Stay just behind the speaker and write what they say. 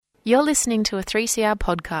You're listening to a 3CR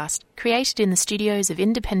podcast created in the studios of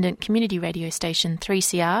independent community radio station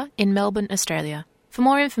 3CR in Melbourne, Australia. For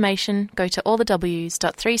more information, go to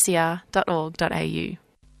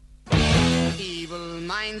allthews.3cr.org.au. Evil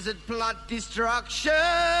minds that plot destruction,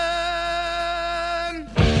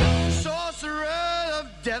 sorcerer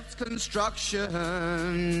of death's construction.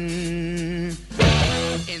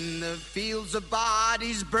 In the fields of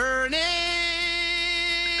bodies burning,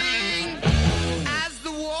 as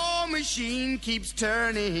the war machine keeps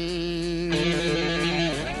turning.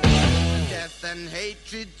 Death and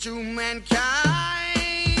hatred to mankind,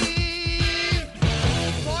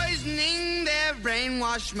 poisoning their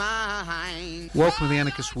brainwashed mind. Welcome to the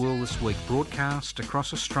Anarchist World This Week, broadcast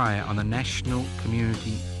across Australia on the National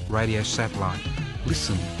Community Radio Satellite.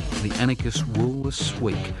 Listen to the Anarchist World This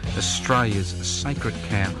Week, Australia's sacred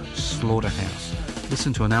cow slaughterhouse.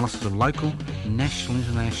 Listen to analysis of local, national,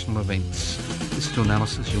 international events. Listen to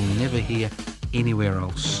analysis you'll never hear anywhere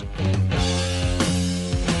else.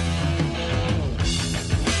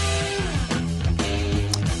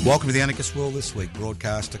 Welcome to the Anarchist World This Week,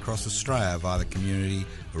 broadcast across Australia via the Community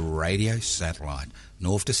Radio Satellite.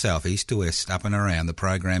 North to south, east to west, up and around. The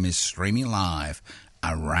program is streaming live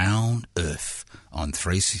around Earth on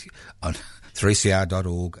 3cr.org.au.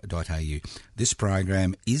 This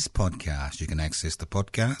program is podcast. You can access the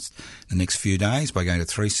podcast the next few days by going to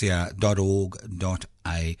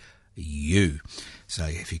 3cr.org.au. So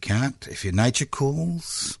if your nature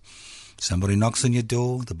calls, somebody knocks on your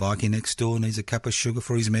door, the bikie next door needs a cup of sugar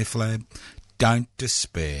for his meth lab, don't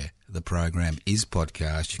despair. The program is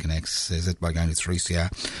podcast. You can access it by going to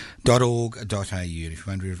 3cr.org.au. If you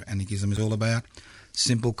wonder what anarchism is all about,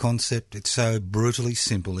 simple concept. It's so brutally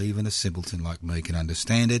simple, even a simpleton like me can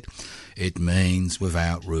understand it. It means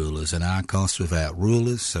without rulers, anarchos without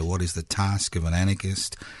rulers. So what is the task of an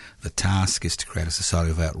anarchist? The task is to create a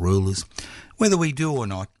society without rulers. Whether we do or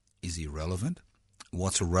not is irrelevant.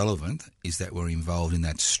 What's relevant is that we're involved in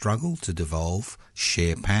that struggle to devolve,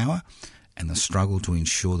 share power, and the struggle to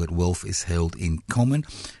ensure that wealth is held in common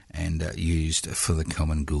and used for the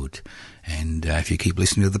common good. And if you keep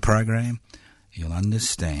listening to the program, you'll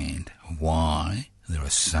understand why there are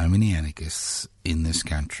so many anarchists in this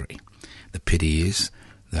country. The pity is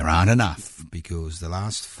there aren't enough, because the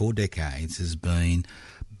last 4 decades has been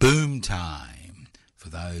boom time for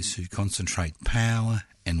those who concentrate power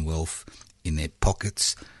and wealth in their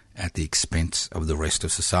pockets at the expense of the rest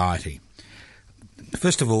of society.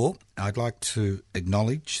 First of all, I'd like to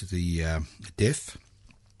acknowledge the death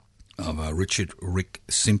of Richard Rick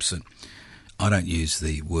Simpson. I don't use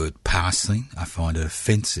the word passing. I find it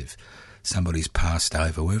offensive. Somebody's passed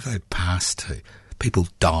over. Where have they passed to? People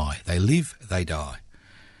die. They live, they die.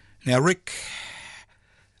 Now, Rick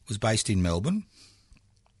was based in Melbourne,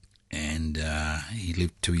 and he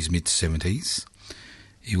lived to his mid-70s.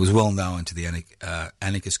 He was well known to the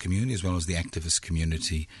anarchist community as well as the activist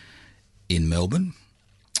community in Melbourne.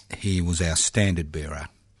 He was our standard bearer.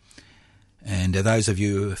 And those of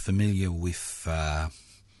you who are familiar with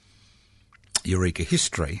Eureka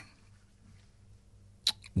history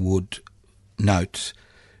would note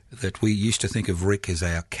that we used to think of Rick as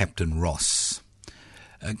our Captain Ross.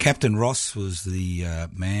 Captain Ross was the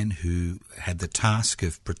man who had the task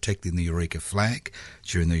of protecting the Eureka flag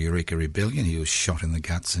during the Eureka Rebellion. He was shot in the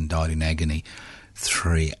guts and died in agony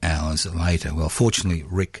 3 hours later. Well, fortunately,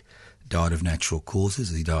 Rick died of natural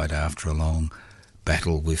causes. He died after a long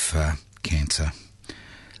battle with cancer.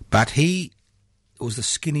 But he was the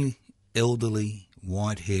skinny, elderly,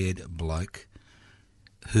 white-haired bloke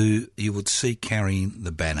who you would see carrying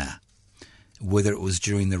the banner, whether it was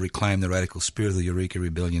during the Reclaim the Radical Spirit of the Eureka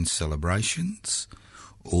Rebellion celebrations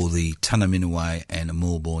or the Tunnerminnerwait and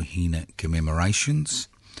Mulboyheenner commemorations.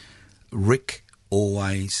 Rick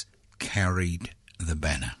always carried the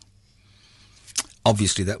banner.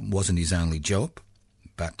 Obviously, that wasn't his only job,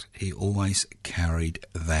 but he always carried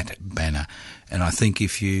that banner. And I think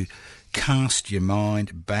if you cast your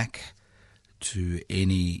mind back to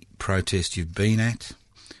any protest you've been at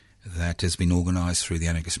that has been organised through the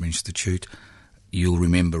Anarchist Institute, you'll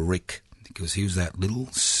remember Rick, because he was that little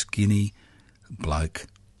skinny bloke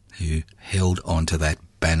who held onto that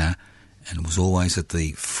banner and was always at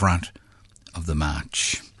the front of the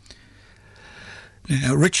march.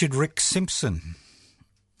 Now, Richard Rick Simpson,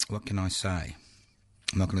 what can I say?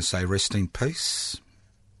 I'm not going to say rest in peace.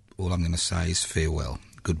 All I'm going to say is farewell,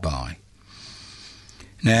 goodbye.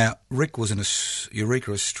 Now, Rick was an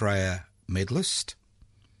Eureka Australia medalist.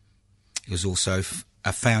 He was also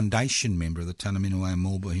a foundation member of the Tunnerminnerwait and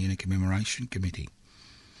Mulboyheenner Commemoration Committee.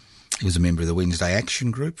 He was a member of the Wednesday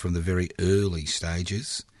Action Group from the very early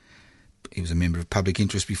stages. He was a member of Public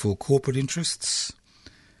Interest Before Corporate Interests,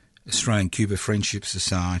 Australian Cuba Friendship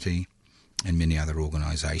Society, and many other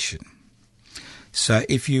organisations. So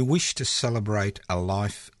if you wish to celebrate a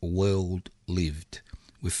life well lived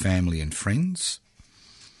with family and friends,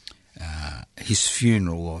 his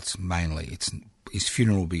funeral, his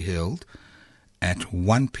funeral will be held at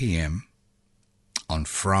 1 p.m. on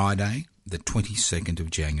Friday, the 22nd of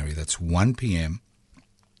January. That's 1 p.m.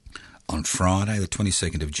 on Friday, the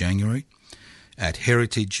 22nd of January, at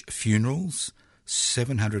Heritage Funerals,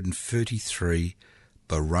 733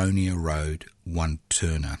 Baronia Road,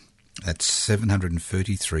 Wantirna. That's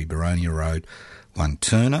 733 Baronia Road,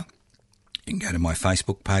 Wantirna. You can go to my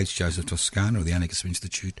Facebook page, Joseph Toscano, or the Anarchist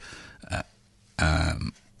Institute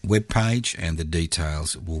webpage, and the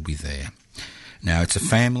details will be there. Now, it's a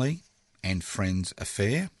family and friends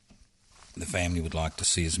affair. The family would like to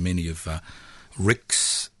see as many of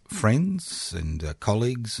Rick's friends and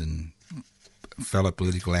colleagues and fellow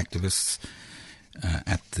political activists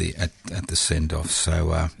at the send-off.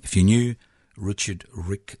 So if you knew Richard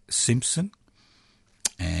Rick Simpson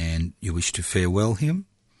and you wish to farewell him,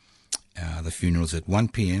 the funeral's at 1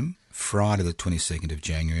 p.m, Friday the 22nd of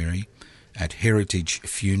January, at Heritage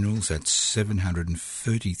Funerals at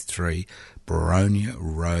 733 Baronia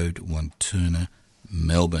Road, Wantirna,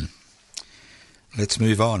 Melbourne. Let's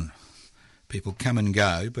move on. People come and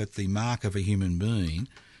go, but the mark of a human being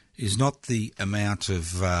is not the amount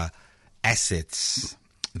of assets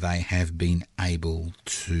they have been able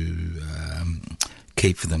to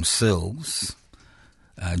keep for themselves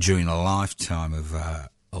during a lifetime of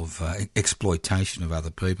exploitation of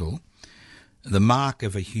other people. The mark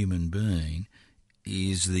of a human being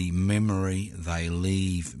is the memory they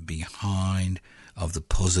leave behind of the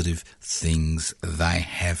positive things they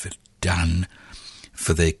have done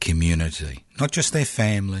for their community. Not just their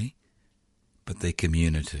family, but their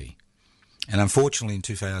community. And unfortunately in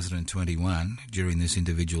 2021, during this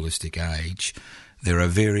individualistic age, there are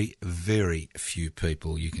very, very few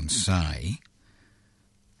people you can say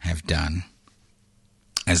have done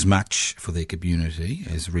as much for their community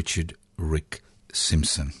as Richard Rick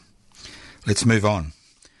Simpson. Let's move on.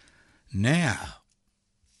 Now,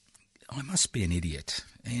 I must be an idiot,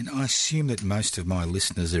 and I assume that most of my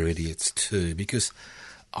listeners are idiots too, because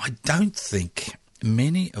I don't think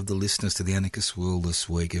many of the listeners to the Anarchist World this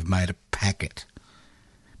week have made a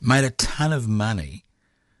ton of money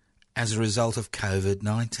as a result of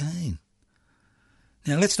COVID-19.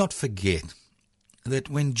 Now, let's not forget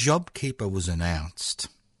that when JobKeeper was announced,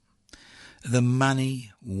 the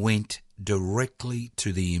money went directly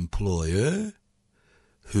to the employer,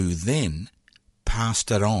 who then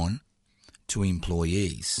passed it on to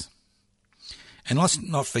employees. And let's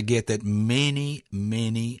not forget that many,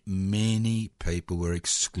 many, many people were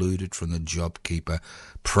excluded from the JobKeeper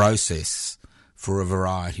process for a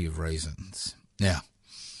variety of reasons. Now,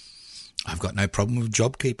 I've got no problem with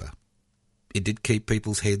JobKeeper. It did keep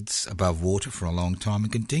people's heads above water for a long time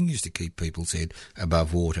and continues to keep people's head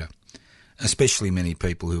above water, especially many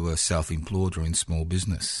people who are self-employed or in small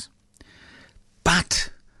business.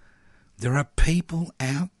 But there are people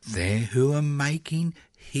out there who are making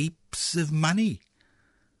heaps of money.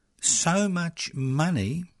 So much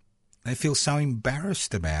money, they feel so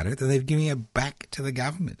embarrassed about it that they're giving it back to the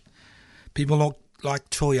government. People like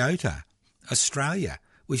Toyota Australia,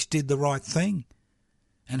 which did the right thing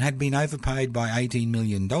and had been overpaid by $18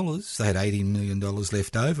 million. They had $18 million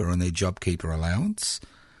left over on their JobKeeper allowance,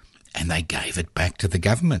 and they gave it back to the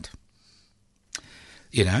government.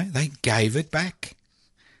 You know, they gave it back.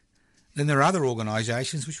 Then there are other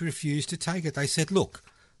organisations which refused to take it. They said, look,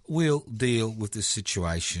 we'll deal with the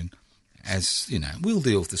situation we'll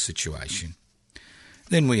deal with the situation.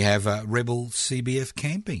 Then we have Rebel CBF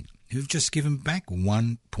Camping, who've just given back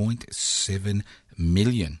 $1.7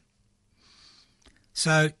 million.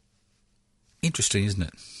 So, interesting, isn't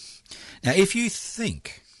it? Now, if you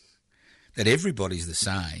think that everybody's the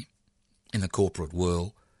same in the corporate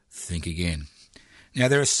world, think again. Now,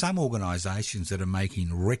 there are some organisations that are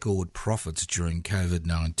making record profits during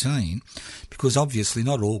COVID-19 because obviously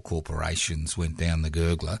not all corporations went down the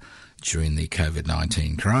gurgler during the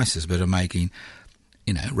COVID-19 crisis, but are making,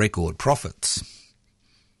 record profits.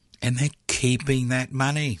 And they're keeping that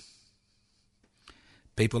money.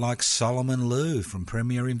 People like Solomon Lew from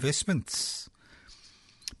Premier Investments.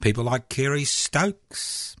 People like Kerry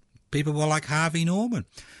Stokes. People like Harvey Norman.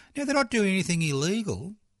 Now, they're not doing anything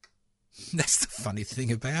illegal. That's the funny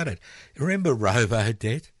thing about it. Remember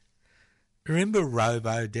Robodebt? Remember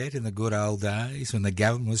Robodebt in the good old days when the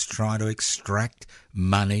government was trying to extract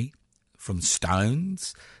money from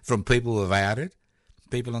stones, from people without it,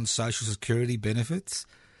 people on social security benefits,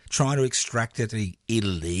 trying to extract it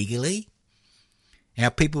illegally, how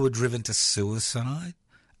people were driven to suicide,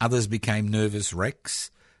 others became nervous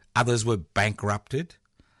wrecks, others were bankrupted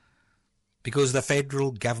because the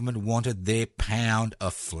federal government wanted their pound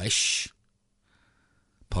of flesh.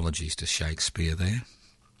 Apologies to Shakespeare there.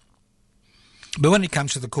 But when it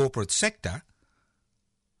comes to the corporate sector,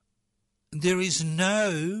 there is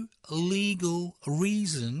no legal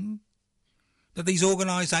reason that these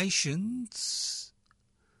organisations,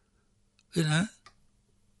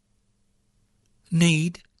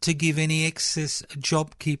 need to give any excess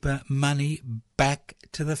JobKeeper money back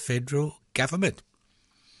to the federal government.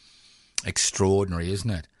 Extraordinary, isn't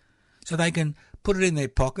it? So they can put it in their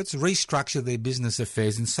pockets, restructure their business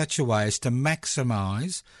affairs in such a way as to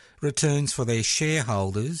maximise returns for their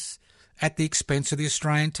shareholders at the expense of the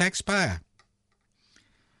Australian taxpayer.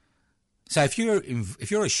 So if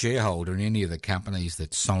you're a shareholder in any of the companies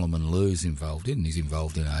that Solomon Lew's involved in, he's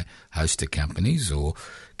involved in a host of companies, or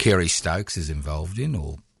Kerry Stokes is involved in,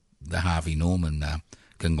 or the Harvey Norman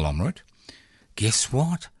conglomerate, guess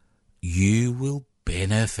what? You will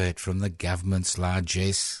benefit from the government's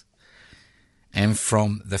largesse and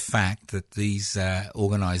from the fact that these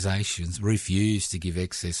organisations refuse to give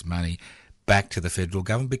excess money back to the federal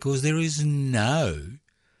government because there is no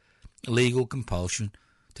legal compulsion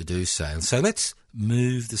to do so. So let's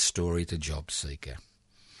move the story to JobSeeker.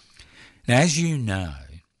 Now, as you know,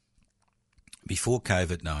 before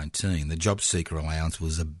COVID-19, the JobSeeker allowance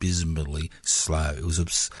was abysmally slow. It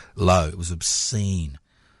was low. It was obscene.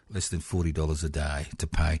 Less than $40 a day to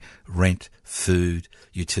pay rent, food,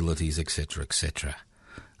 utilities, etc., etc.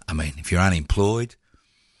 I mean, if you're unemployed,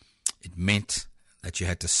 it meant that you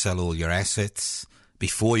had to sell all your assets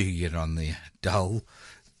before you get on the dole.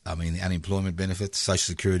 I mean, the unemployment benefits,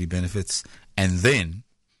 social security benefits, and then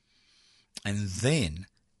the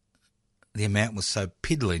amount was so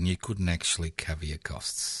piddling you couldn't actually cover your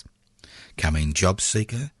costs. Come in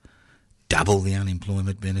JobSeeker, double the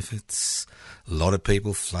unemployment benefits. A lot of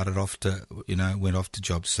people flooded off to, went off to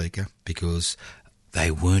JobSeeker because they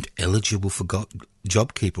weren't eligible for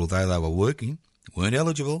JobKeeper, although they were working, weren't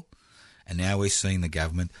eligible. And now we're seeing the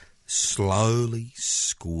government slowly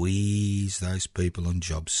squeeze those people on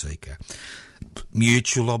JobSeeker.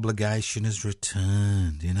 Mutual obligation has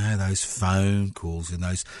returned, those phone calls and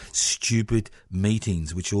those stupid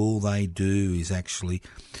meetings, which all they do is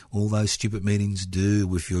all those stupid meetings do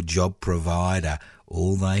with your job provider,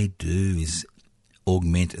 all they do is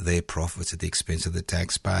augment their profits at the expense of the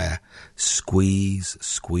taxpayer. Squeeze,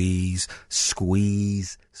 squeeze,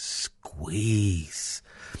 squeeze, squeeze.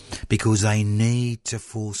 Because they need to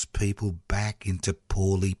force people back into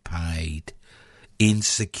poorly paid,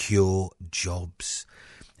 insecure jobs.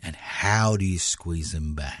 And how do you squeeze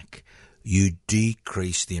them back? You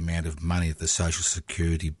decrease the amount of money that the social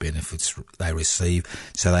security benefits they receive,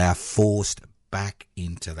 so they are forced back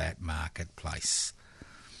into that marketplace.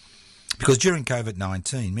 Because during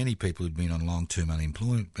COVID-19, many people who've been on long-term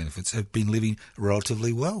unemployment benefits have been living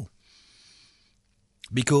relatively well.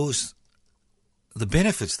 Because the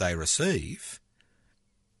benefits they receive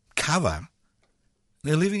cover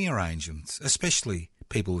their living arrangements, especially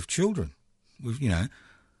people with children, with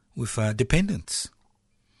dependents.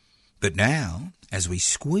 But now, as we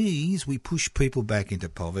squeeze, we push people back into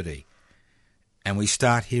poverty. And we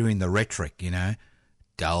start hearing the rhetoric,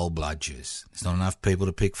 dole bludgers. There's not enough people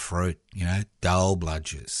to pick fruit, dole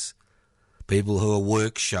bludgers. People who are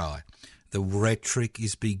work shy. The rhetoric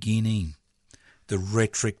is beginning. The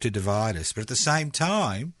rhetoric to divide us. But at the same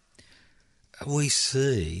time, we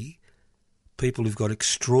see people who've got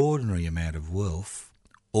extraordinary amount of wealth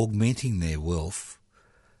augmenting their wealth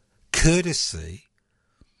courtesy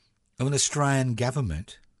of an Australian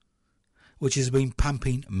government which has been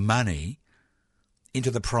pumping money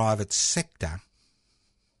into the private sector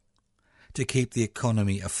to keep the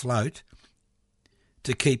economy afloat,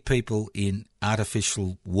 to keep people in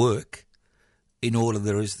artificial work in order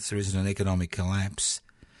there isn't an economic collapse.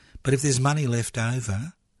 But if there's money left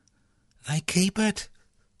over, they keep it.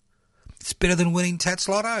 It's better than winning Tats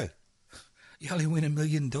Lotto. You only win $1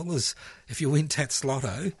 million if you win Tats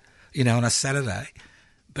Lotto, on a Saturday.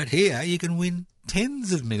 But here you can win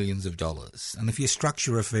tens of millions of dollars. And if you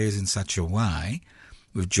structure affairs in such a way,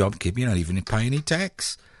 with JobKeeper, you don't even pay any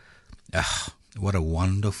tax. What a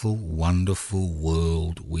wonderful, wonderful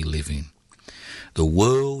world we live in. The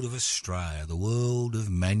world of Australia, the world of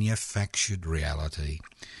manufactured reality,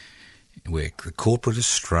 where the corporate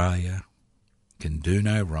Australia can do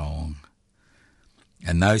no wrong.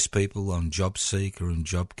 And those people on JobSeeker and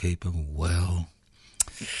JobKeeper, well,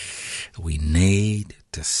 we need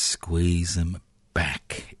to squeeze them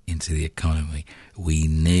back into the economy. We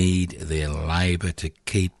need their labour to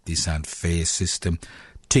keep this unfair system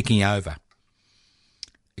ticking over.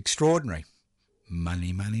 Extraordinary.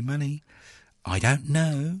 Money, money, money. I don't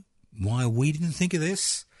know why we didn't think of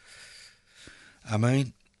this. I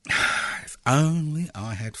mean, if only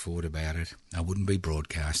I had thought about it, I wouldn't be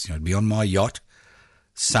broadcasting. I'd be on my yacht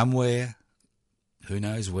somewhere, who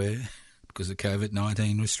knows where, because of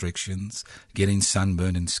COVID-19 restrictions, getting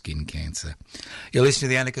sunburn and skin cancer. You're listening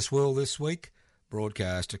to The Anarchist World this week,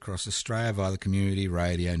 broadcast across Australia via the Community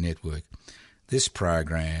Radio Network. This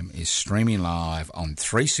program is streaming live on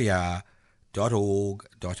 3cr.org.au.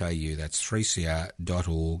 That's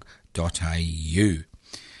 3cr.org.au.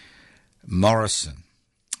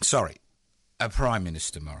 Prime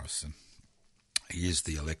Minister Morrison. He is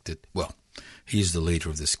the leader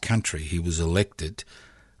of this country. He was elected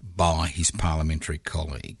by his parliamentary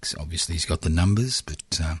colleagues. Obviously, he's got the numbers, but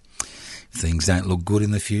if things don't look good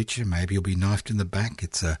in the future, maybe he'll be knifed in the back.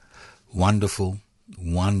 It's a wonderful,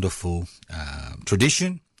 wonderful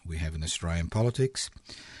tradition we have in Australian politics.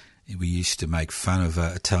 We used to make fun of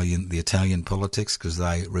the Italian politics because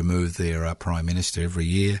they remove their Prime Minister every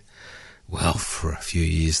year. Well, for a few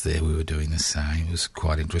years there we were doing the same. It was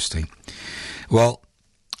quite interesting. Well,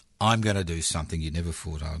 I'm going to do something you never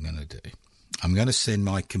thought I was going to do. I'm going to send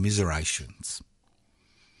my commiserations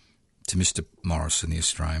to Mr. Morrison, the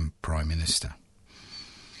Australian Prime Minister.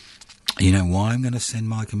 You know why I'm going to send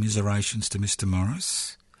my commiserations to Mr.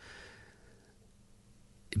 Morris?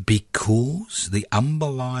 Because the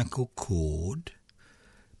umbilical cord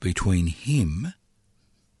between him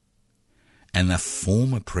and the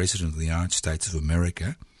former President of the United States of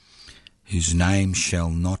America, whose name shall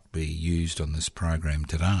not be used on this program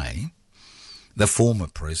today, the former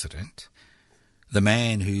President, the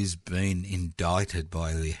man who's been indicted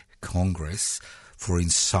by the Congress for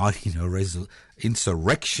inciting a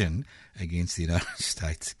insurrection against the United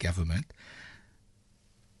States government,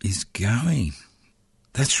 is going.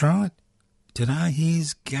 That's right. Today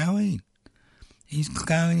he's going. He's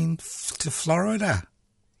going to Florida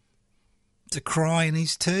to cry in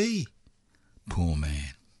his tea. Poor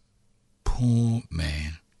man. Poor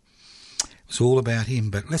man. It was all about him.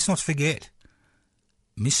 But let's not forget,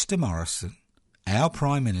 Mr. Morrison, our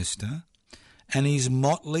Prime Minister, and his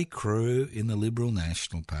motley crew in the Liberal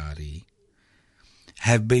National Party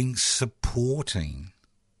have been supporting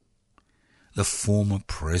the former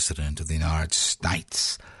President of the United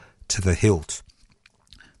States to the hilt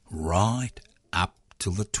right up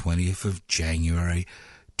till the 20th of January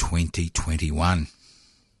 2021.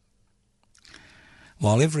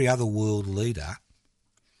 While every other world leader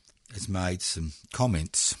has made some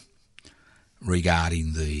comments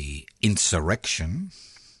regarding the insurrection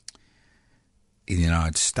in the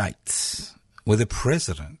United States, where the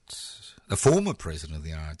former President of the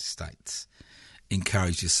United States,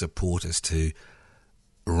 encouraged his supporters to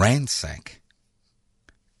ransack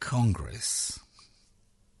Congress,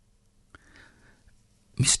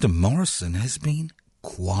 Mr. Morrison has been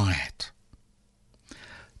quiet.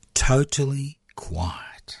 Totally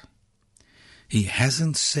quiet. He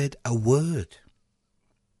hasn't said a word.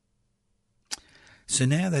 So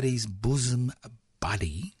now that his bosom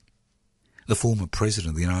buddy, the former President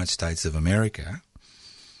of the United States of America,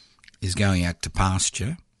 is going out to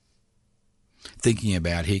pasture, thinking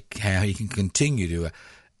about how he can continue to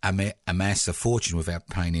amass a fortune without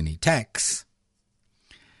paying any tax,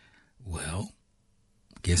 well,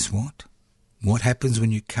 guess what? What happens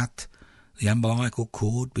when you cut the umbilical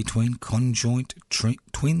cord between conjoint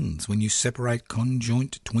twins, when you separate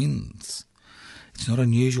conjoint twins? It's not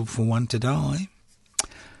unusual for one to die.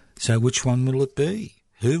 So which one will it be?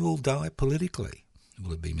 Who will die politically?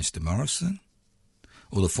 Will it be Mr. Morrison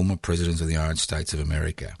or the former President of the United States of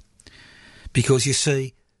America? Because, you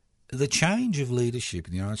see, the change of leadership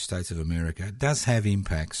in the United States of America does have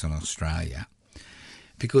impacts on Australia,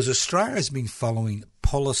 because Australia has been following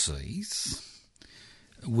policies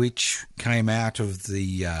which came out of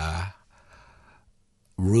the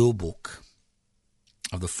rule book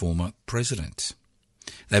of the former president.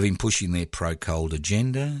 They've been pushing their pro-cold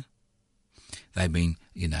agenda. They've been,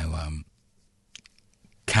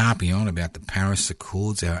 carping on about the Paris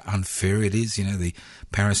Accords, how unfair it is, the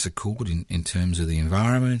Paris Accord in terms of the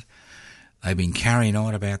environment. They've been carrying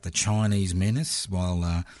on about the Chinese menace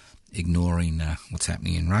while ignoring what's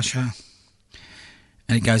happening in Russia.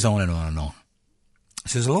 And it goes on and on and on.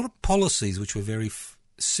 So there's a lot of policies which were very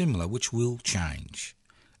similar, which will change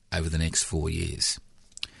over the next 4 years.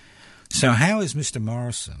 So how is Mr.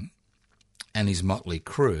 Morrison and his motley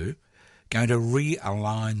crew going to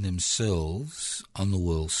realign themselves on the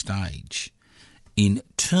world stage in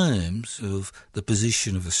terms of the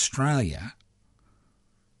position of Australia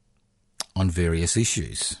on various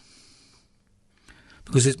issues.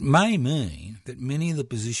 Because it may mean that many of the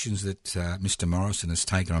positions that Mr Morrison has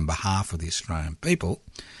taken on behalf of the Australian people,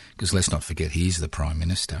 because let's not forget he is the Prime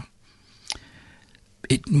Minister,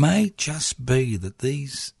 it may just be that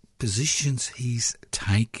these positions he's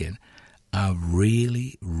taken are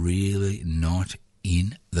really, really not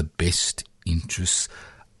in the best interests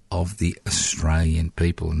of the Australian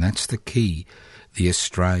people. And that's the key, the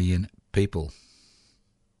Australian people.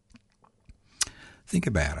 Think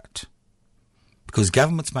about it. Because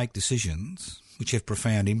governments make decisions which have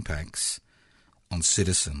profound impacts on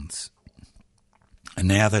citizens. And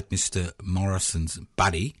now that Mr Morrison's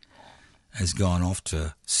buddy has gone off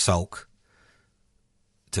to sulk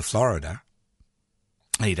to Florida,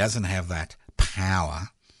 he doesn't have that power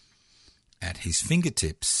at his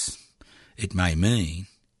fingertips. It may mean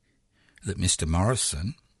that Mr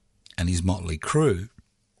Morrison and his motley crew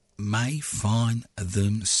may find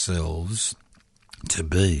themselves to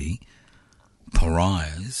be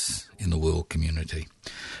pariahs in the world community.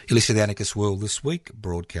 You listen to the Anarchist World This Week,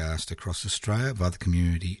 broadcast across Australia via the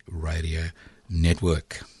Community Radio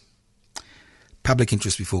Network. Public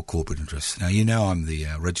interest before corporate interest. Now, you know I'm the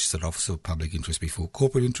Registered Officer of Public Interest Before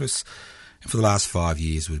Corporate Interests, and for the last 5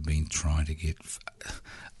 years we've been trying to get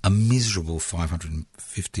a miserable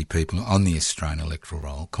 550 people on the Australian electoral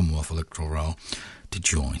roll, Commonwealth electoral roll, to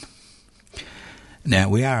join. Now,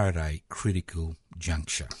 we are at a critical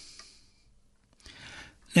juncture.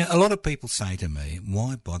 Now, a lot of people say to me,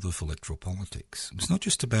 why bother with electoral politics? It's not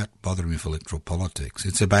just about bothering with electoral politics.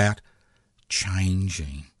 It's about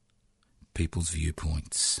changing people's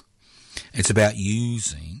viewpoints. It's about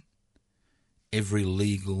using every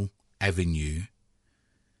legal avenue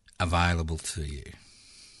available to you.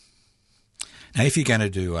 Now, if you're going to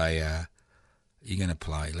do you're going to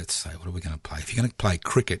play, let's say, what are we going to play? If you're going to play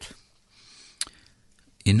cricket,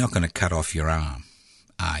 you're not going to cut off your arm,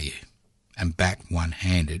 are you? And bat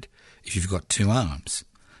one-handed if you've got two arms.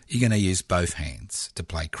 You're going to use both hands to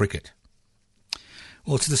play cricket.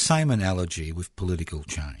 Well, it's the same analogy with political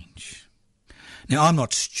change. Now, I'm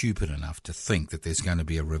not stupid enough to think that there's going to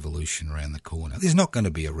be a revolution around the corner. There's not going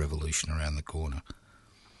to be a revolution around the corner.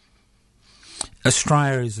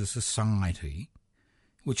 Australia is a society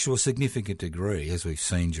which, to a significant degree, as we've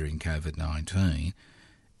seen during COVID-19,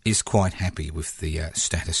 is quite happy with the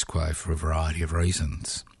status quo for a variety of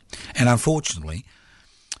reasons. And unfortunately,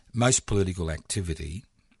 most political activity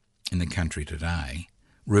in the country today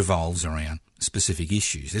revolves around specific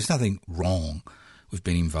issues. There's nothing wrong with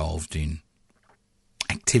being involved in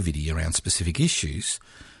activity around specific issues,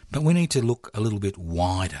 but we need to look a little bit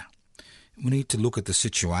wider. We need to look at the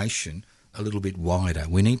situation a little bit wider.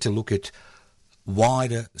 We need to look at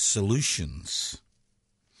wider solutions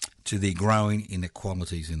to the growing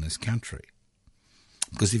inequalities in this country.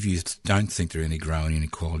 Because if you don't think there are any growing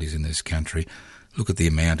inequalities in this country, look at the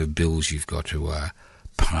amount of bills you've got to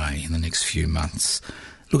pay in the next few months.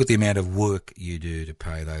 Look at the amount of work you do to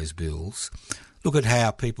pay those bills. Look at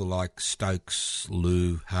how people like Stokes,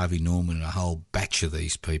 Lew, Harvey Norman and a whole batch of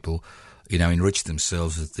these people, enrich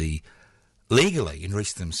themselves legally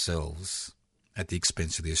enrich themselves at the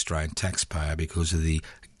expense of the Australian taxpayer because of the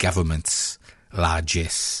government's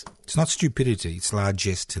largesse. It's not stupidity, it's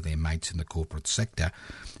largesse to their mates in the corporate sector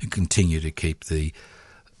who continue to keep the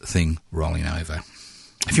thing rolling over.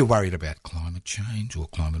 If you're worried about climate change or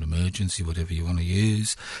climate emergency, whatever you want to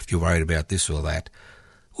use, if you're worried about this or that,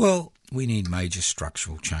 well, we need major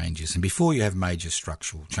structural changes. And before you have major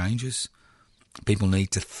structural changes, people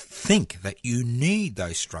need to think that you need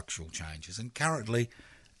those structural changes. And currently,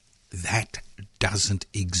 that doesn't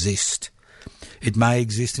exist. It may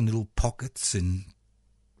exist in little pockets in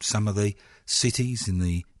some of the cities, in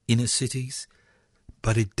the inner cities,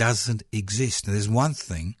 but it doesn't exist. And there's one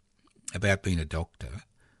thing about being a doctor,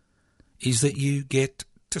 is that you get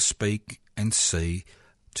to speak and see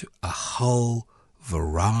to a whole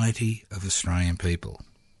variety of Australian people.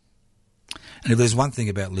 And if there's one thing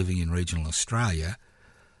about living in regional Australia,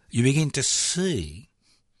 you begin to see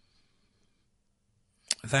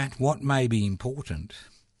that what may be important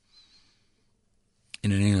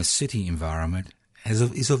in an inner city environment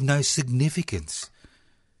is of no significance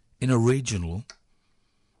in a regional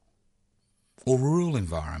or rural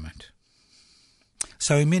environment.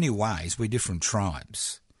 So in many ways, we're different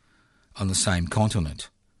tribes on the same continent,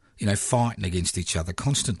 fighting against each other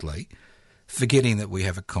constantly, forgetting that we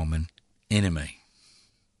have a common enemy.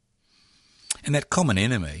 And that common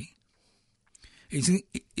enemy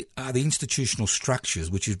are the institutional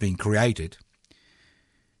structures which have been created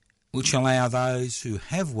which allow those who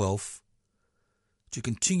have wealth to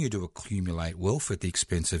continue to accumulate wealth at the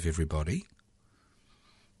expense of everybody,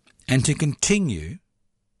 and to continue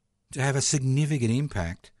to have a significant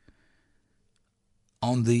impact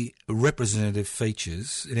on the representative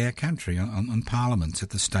features in our country, on parliaments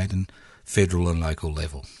at the state and federal and local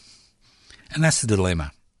level. And that's the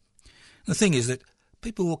dilemma. The thing is that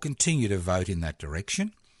people will continue to vote in that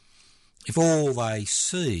direction if all they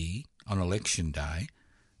see on election day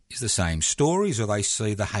is the same stories, or they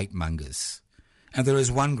see the hate mongers. And there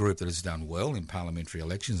is one group that has done well in parliamentary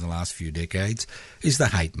elections in the last few decades, is the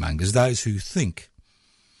hate mongers, those who think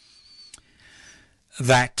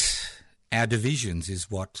that our divisions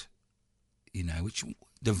is what, which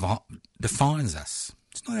defines us.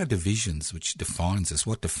 It's not our divisions which defines us.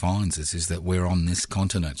 What defines us is that we're on this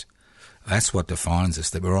continent. That's what defines us,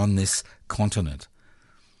 that we're on this continent.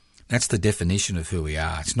 That's the definition of who we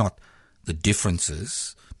are. It's not the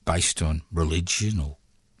differences based on religion or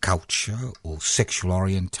culture or sexual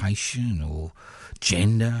orientation or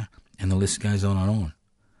gender, and the list goes on and on.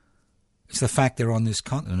 It's the fact they're on this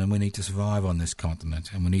continent, and we need to survive on this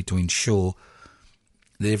continent, and we need to ensure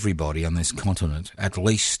that everybody on this continent at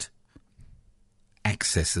least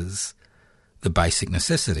accesses the basic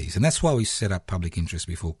necessities. And that's why we set up public interest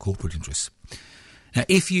before corporate interests. Now,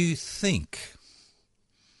 if you think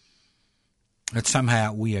that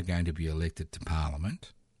somehow we are going to be elected to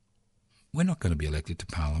Parliament, we're not going to be elected to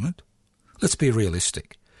Parliament. Let's be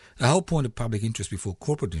realistic. The whole point of public interest before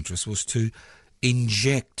corporate interest was to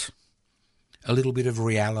inject a little bit of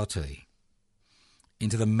reality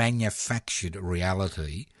into the manufactured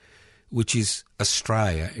reality which is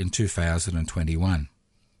Australia in 2021.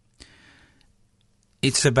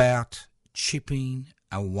 It's about chipping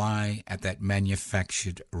away at that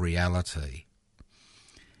manufactured reality.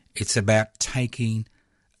 It's about taking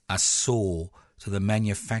a saw to the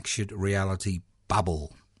manufactured reality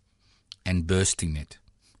bubble and bursting it,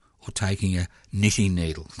 or taking a knitting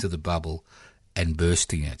needle to the bubble and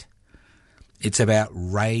bursting it. It's about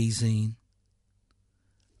raising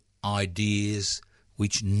ideas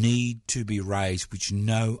which need to be raised, which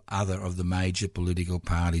no other of the major political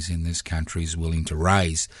parties in this country is willing to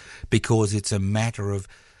raise, because it's a matter of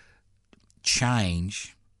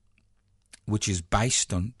change which is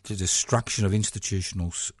based on the destruction of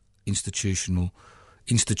institutions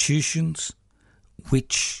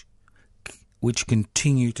which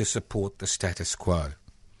continue to support the status quo.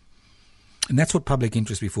 And that's what public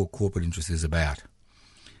interest before corporate interest is about.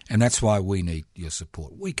 And that's why we need your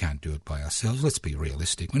support. We can't do it by ourselves. Let's be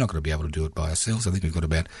realistic. We're not going to be able to do it by ourselves. I think we've got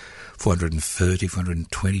about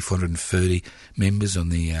 430 members on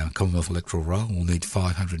the Commonwealth electoral roll. We'll need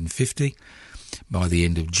 550 by the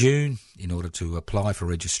end of June in order to apply for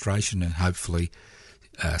registration and hopefully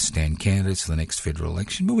stand candidates for the next federal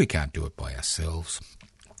election. But we can't do it by ourselves.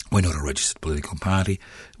 We're not a registered political party.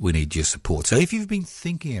 We need your support. So if you've been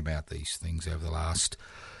thinking about these things over the last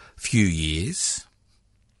few years,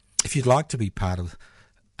 if you'd like to be part of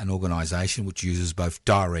an organisation which uses both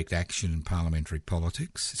direct action and parliamentary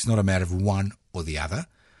politics, it's not a matter of one or the other.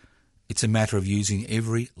 It's a matter of using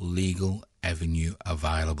every legal avenue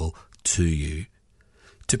available to you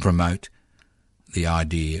to promote the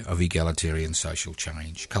idea of egalitarian social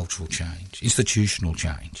change, cultural change, institutional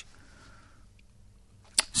change.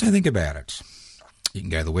 So think about it. You can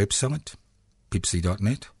go to the website,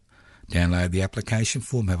 pipsy.net, download the application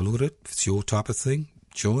form, have a look at it. If it's your type of thing,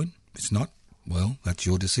 join. If it's not, well, that's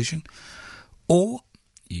your decision. Or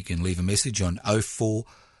you can leave a message on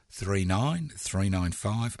 0439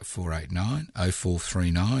 395 489,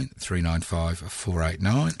 0439 395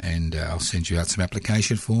 489, and I'll send you out some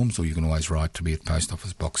application forms, or you can always write to me at Post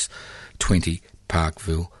Office Box 20,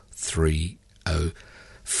 Parkville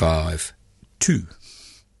 3052.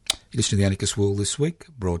 You listen to the Anarchist World This Week,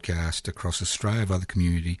 broadcast across Australia by the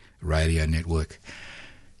Community Radio Network.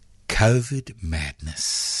 COVID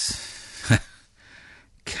madness.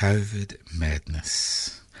 COVID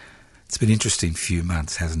madness. It's been an interesting few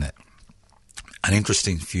months, hasn't it? An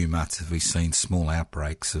interesting few months have we seen small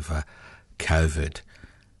outbreaks of COVID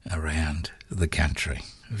around the country.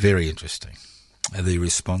 Very interesting. The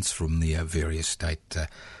response from the various state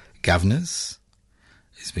governors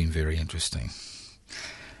has been very interesting.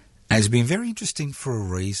 And it's been very interesting for a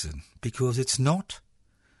reason, because it's not,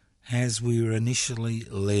 as we were initially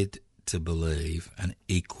led to believe, an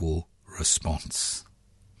equal response.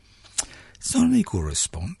 It's not an equal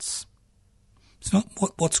response. It's not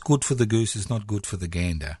what's good for the goose is not good for the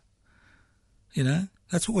gander. You know,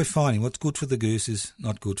 that's what we're finding. What's good for the goose is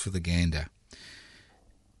not good for the gander.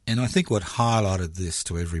 And I think what highlighted this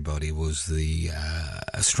to everybody was the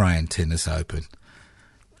Australian Tennis Open,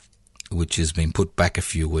 which has been put back a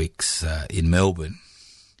few weeks in Melbourne,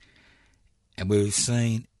 and we've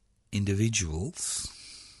seen individuals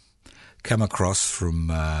come across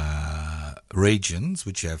from regions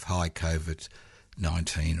which have high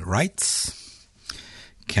COVID-19 rates,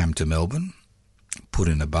 come to Melbourne, put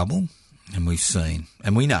in a bubble, and we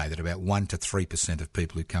know that about 1 to 3% of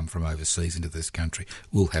people who come from overseas into this country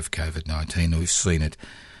will have COVID-19, and we've seen it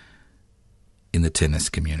in the tennis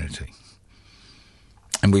community.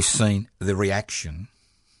 And we've seen the reaction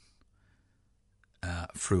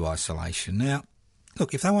through isolation. Now,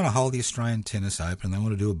 look, if they want to hold the Australian Tennis Open, they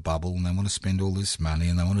want to do a bubble, and they want to spend all this money,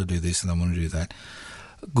 and they want to do this, and they want to do that,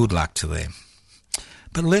 good luck to them.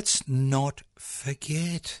 But let's not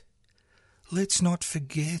forget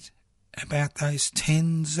about those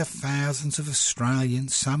tens of thousands of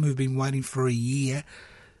Australians, some who've been waiting for a year,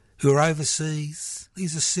 who are overseas.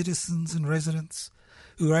 These are citizens and residents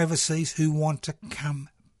who are overseas who want to come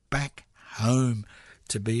back home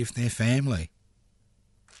to be with their family.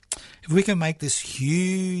 If we can make this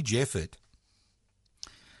huge effort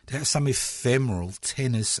to have some ephemeral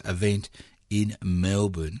tennis event in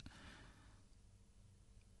Melbourne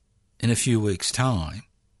in a few weeks' time,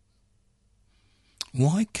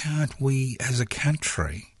 why can't we as a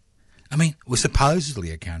country, I mean, we're supposedly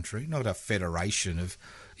a country, not a federation of,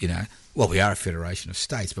 we are a federation of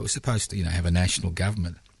states, but we're supposed to, have a national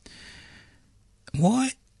government.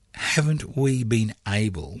 Why haven't we been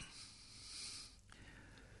able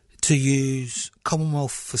to use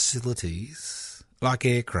Commonwealth facilities like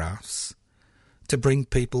aircrafts to bring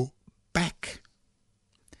people back?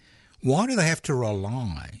 Why do they have to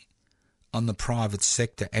rely on the private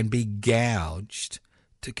sector and be gouged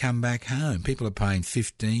to come back home? People are paying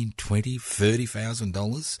 $15,000, $20,000,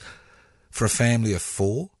 $30,000 for a family of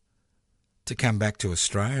 4 to come back to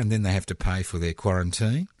Australia, and then they have to pay for their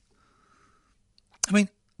quarantine. I mean,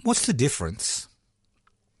 what's the difference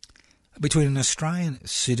between an Australian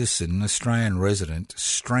citizen, an Australian resident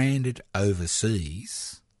stranded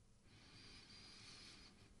overseas,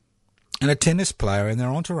 and a tennis player and their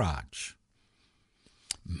entourage?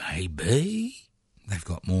 Maybe they've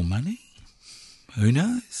got more money. Who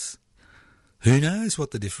knows? Who knows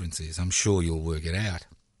what the difference is? I'm sure you'll work it out.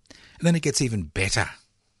 And then it gets even better.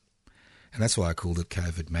 And that's why I called it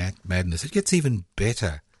COVID madness. It gets even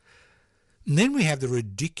better. And then we have the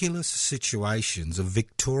ridiculous situations of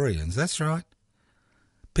Victorians. That's right.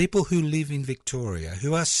 People who live in Victoria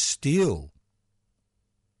who are still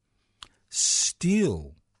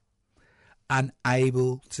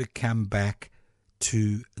unable to come back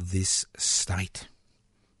to this state,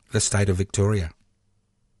 the state of Victoria,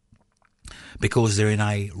 because they're in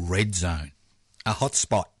a red zone, a hot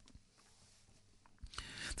spot.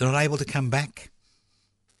 They're not able to come back.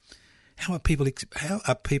 How are people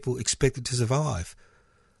expected to survive?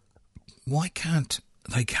 Why can't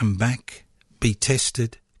they come back, be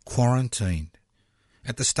tested, quarantined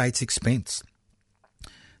at the state's expense?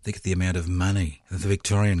 Think of the amount of money that the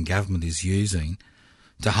Victorian government is using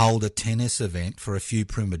to hold a tennis event for a few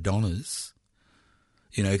prima donnas,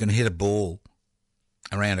 who can hit a ball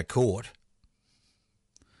around a court,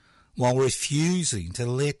 while refusing to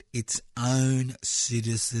let its own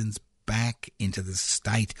citizens back into the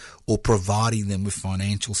state, or providing them with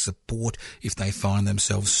financial support if they find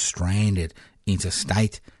themselves stranded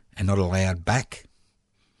interstate and not allowed back.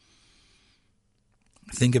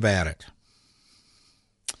 Think about it.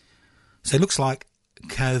 So it looks like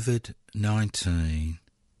COVID-19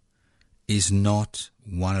 is not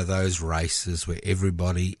one of those races where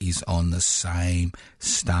everybody is on the same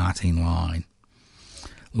starting line.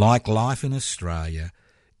 Like life in Australia,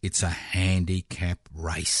 it's a handicap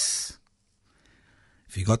race.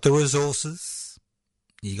 If you got the resources,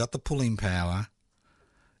 you got the pulling power,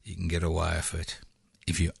 you can get away with it.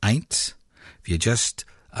 If you ain't, if you're just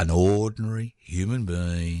an ordinary human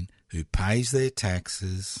being who pays their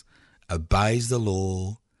taxes, obeys the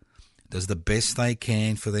law, does the best they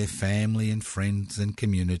can for their family and friends and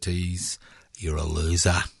communities, you're a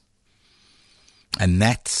loser. And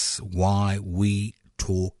that's why we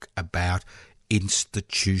talk about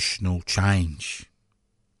institutional change.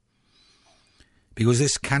 Because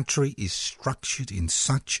this country is structured in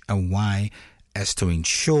such a way as to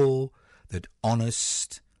ensure that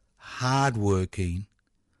honest, hard-working,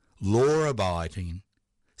 law-abiding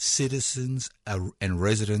citizens and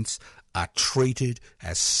residents are treated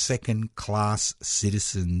as second-class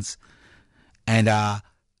citizens and are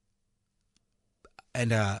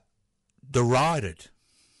derided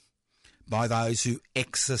by those who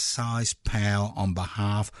exercise power on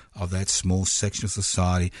behalf of that small section of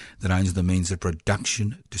society that owns the means of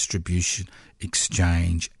production, distribution,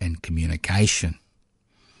 exchange and communication.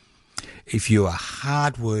 If you are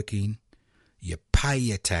hard-working, you pay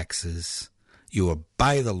your taxes, you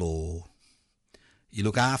obey the law, you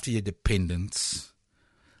look after your dependents,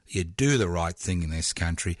 you do the right thing in this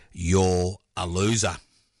country, you're a loser.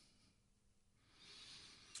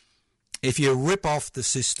 If you rip off the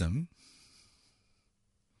system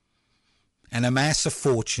and amass a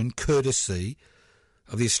fortune courtesy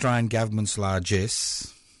of the Australian government's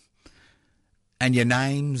largesse, and your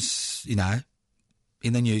name's,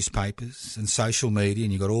 in the newspapers and social media,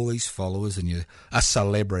 and you've got all these followers and you're a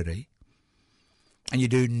celebrity, and you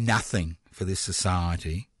do nothing for this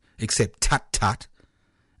society except tut-tut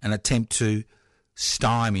and attempt to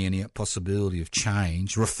stymie any possibility of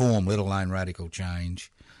change, reform, let alone radical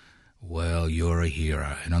change, well, you're a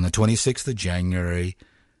hero. And on the 26th of January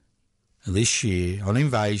this year, on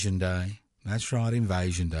Invasion Day, that's right,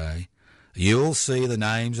 Invasion Day, you'll see the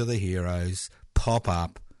names of the heroes pop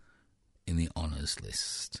up in the honours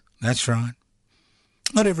list. That's right.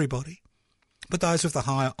 Not everybody, but those with the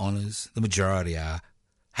higher honours, the majority are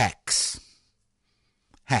hacks.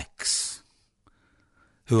 Hacks.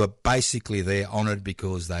 Who are basically there honoured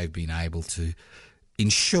because they've been able to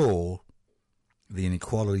ensure the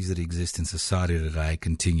inequalities that exist in society today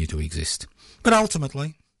continue to exist. But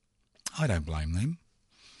ultimately, I don't blame them.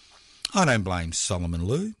 I don't blame Solomon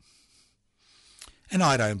Lew. And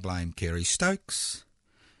I don't blame Kerry Stokes.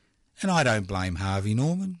 And I don't blame Harvey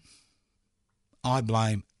Norman. I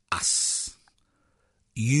blame us.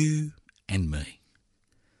 You and me.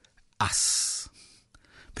 Us.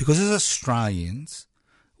 Because as Australians,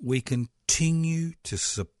 we continue to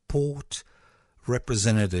support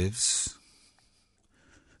representatives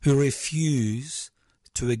who refuse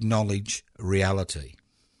to acknowledge reality,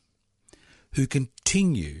 who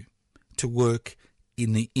continue to work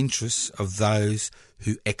in the interests of those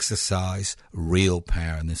who exercise real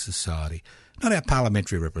power in this society. Not our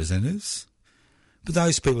parliamentary representatives, but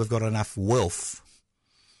those people have got enough wealth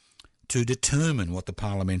to determine what the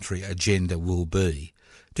parliamentary agenda will be,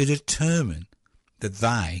 to determine that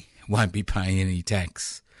they won't be paying any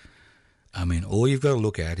tax. I mean, all you've got to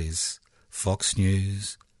look at is Fox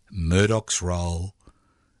News, Murdoch's role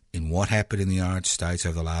in what happened in the United States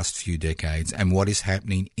over the last few decades and what is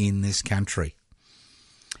happening in this country,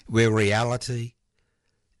 where reality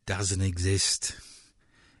doesn't exist.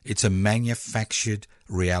 It's a manufactured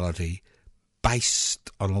reality based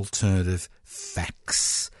on alternative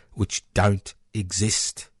facts which don't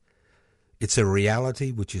exist. It's a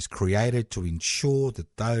reality which is created to ensure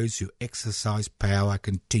that those who exercise power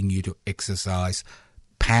continue to exercise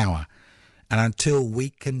power. And until we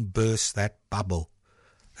can burst that bubble,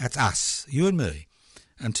 that's us, you and me,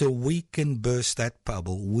 until we can burst that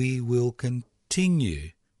bubble, we will continue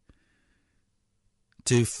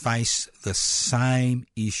to face the same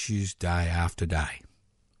issues day after day.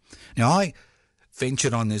 Now, I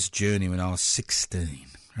ventured on this journey when I was 16,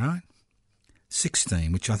 right?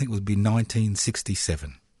 16, which I think would be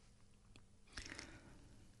 1967.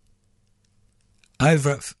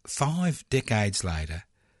 Over 5 decades later,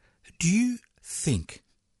 do you think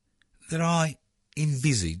that I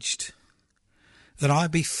envisaged that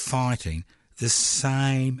I'd be fighting the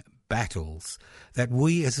same battles that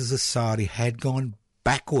we as a society had gone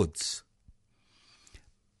backwards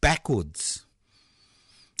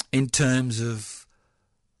in terms of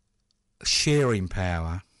sharing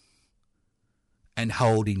power and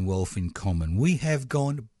holding wealth in common? We have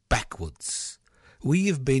gone backwards. We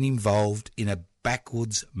have been involved in a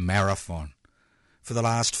backwards marathon for the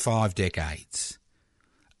last 5 decades.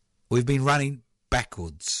 We've been running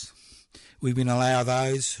backwards. We've been allowing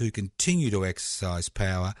those who continue to exercise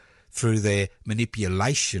power through their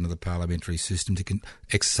manipulation of the parliamentary system to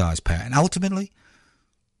exercise power. And ultimately,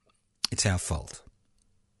 it's our fault.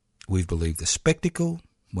 We've believed the spectacle.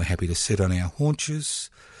 We're happy to sit on our haunches.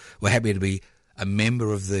 We're happy to be a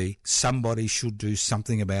member of the somebody should do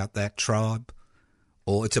something about that tribe,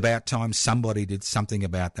 or it's about time somebody did something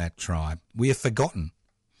about that tribe. We have forgotten.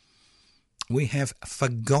 We have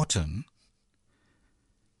forgotten.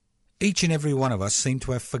 Each and every one of us seem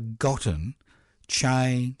to have forgotten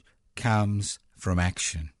change comes from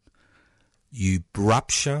action. You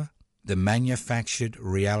rupture the manufactured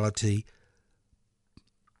reality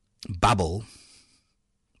bubble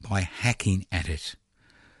by hacking at it,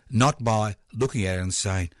 not by looking at it and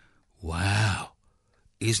saying, wow,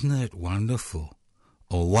 isn't it wonderful?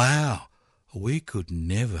 Or wow, we could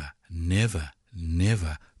never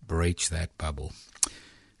breach that bubble.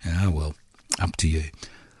 Well, up to you.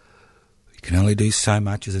 You can only do so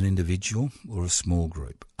much as an individual or a small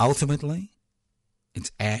group. Ultimately,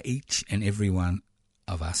 it's each and every one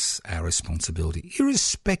of us our responsibility,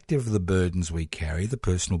 irrespective of the burdens we carry, the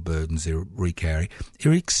personal burdens we carry,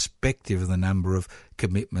 irrespective of the number of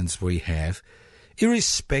commitments we have,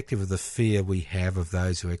 irrespective of the fear we have of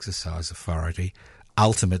those who exercise authority.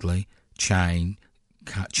 Ultimately, change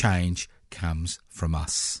comes from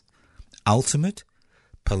us. Ultimate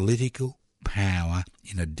political power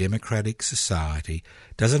in a democratic society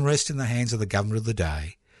doesn't rest in the hands of the government of the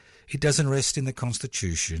day. It doesn't rest in the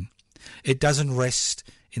Constitution. It doesn't rest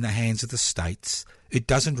in the hands of the states. It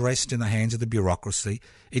doesn't rest in the hands of the bureaucracy.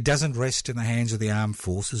 It doesn't rest in the hands of the armed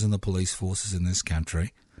forces and the police forces in this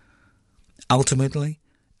country. Ultimately,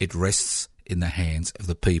 it rests in the hands of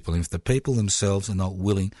the people. And if the people themselves are not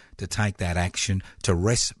willing to take that action, to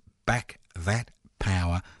wrest back that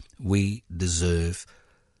power, we deserve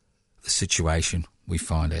the situation we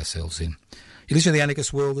find ourselves in. You listen to the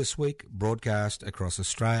Anarchist World This Week, broadcast across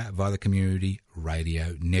Australia via the Community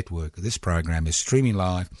Radio Network. This program is streaming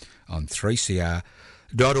live on 3cr.org.au.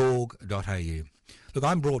 Look,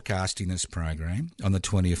 I'm broadcasting this program on the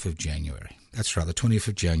 20th of January. That's right, the 20th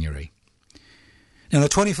of January. Now, the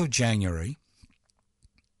 20th of January,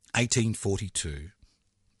 1842,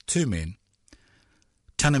 two men,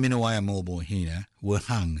 Tanaminowa and Morbohina, were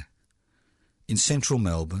hung in central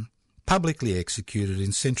Melbourne, publicly executed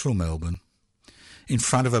in central Melbourne, in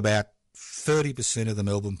front of about 30% of the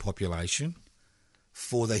Melbourne population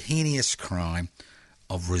for the heinous crime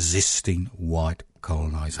of resisting white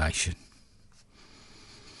colonisation.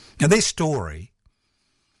 Now, their story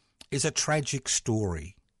is a tragic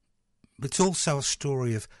story. It's also a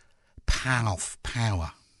story of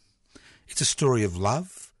power. It's a story of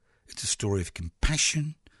love. It's a story of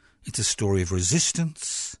compassion. It's a story of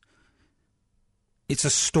resistance. It's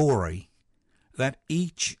a story that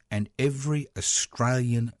each and every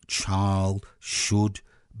Australian child should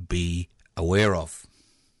be aware of.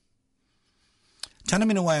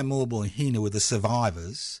 Tanaminowa and Morbohina were the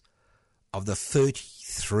survivors of the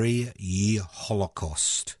 33-year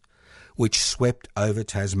Holocaust, which swept over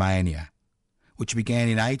Tasmania, which began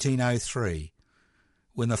in 1803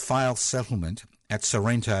 when the failed settlement at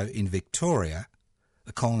Sorrento in Victoria,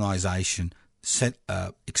 the colonisation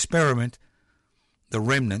experiment, the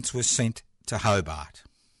remnants were sent to Hobart.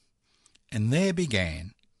 And there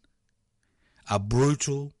began a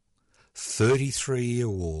brutal 33-year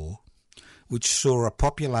war which saw a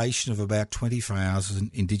population of about 20,000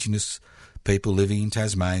 Indigenous people living in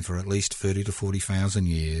Tasmania for at least 30 to 40,000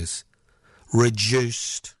 years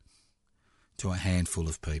reduced to a handful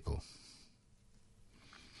of people.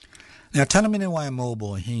 Now, Tanaminowa and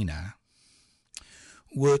Morbohina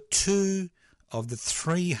were two of the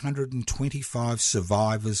 325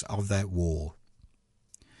 survivors of that war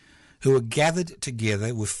who were gathered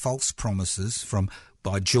together with false promises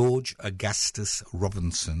by George Augustus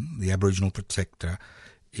Robinson, the Aboriginal protector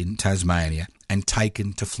in Tasmania, and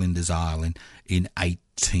taken to Flinders Island in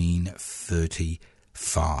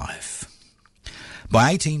 1835.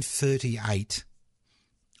 By 1838,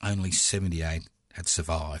 only 78 had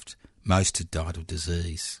survived. Most had died of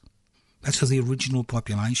disease. That's for the original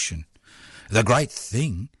population. The great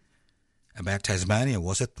thing about Tasmania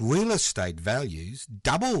was that real estate values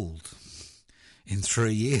doubled in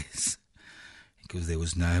 3 years because there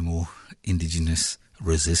was no more Indigenous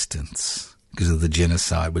resistance because of the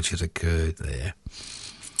genocide which had occurred there.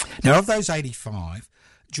 Now, of those 85,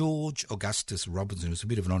 George Augustus Robinson was a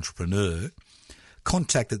bit of an entrepreneur,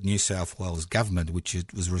 contacted the New South Wales government, which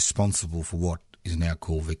was responsible for what is now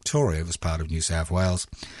called Victoria, as part of New South Wales,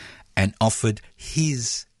 and offered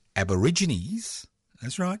his Aborigines,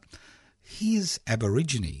 that's right, his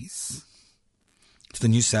Aborigines to the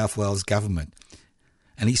New South Wales government.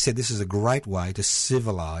 And he said this is a great way to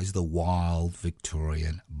civilise the wild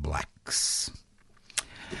Victorian blacks.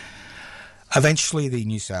 Eventually, the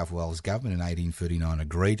New South Wales government in 1839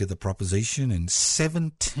 agreed to the proposition, and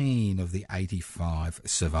 17 of the 85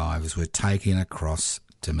 survivors were taken across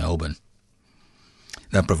to Melbourne.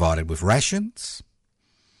 They were provided with rations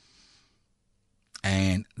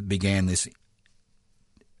and began this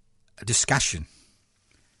discussion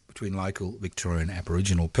between local Victorian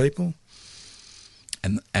Aboriginal people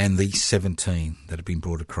and the 17 that had been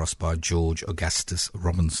brought across by George Augustus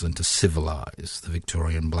Robinson to civilise the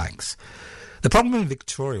Victorian blacks. The problem in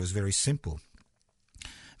Victoria was very simple.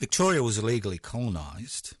 Victoria was illegally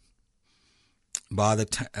colonised by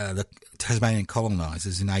the Tasmanian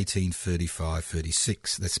colonisers in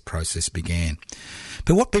 1835-36. This process began.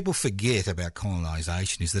 But what people forget about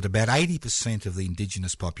colonisation is that about 80% of the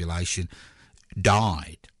Indigenous population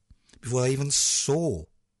died before they even saw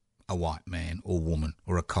a white man or woman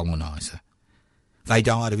or a coloniser. They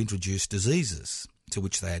died of introduced diseases. to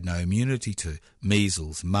which they had no immunity to: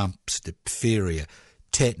 measles, mumps, diphtheria,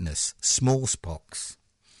 tetanus, smallpox.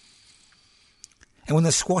 And when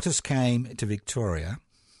the squatters came to Victoria,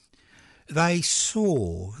 they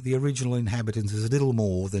saw the original inhabitants as little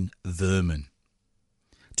more than vermin,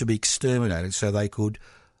 to be exterminated so they could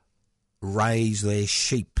raise their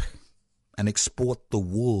sheep and export the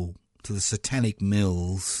wool to the satanic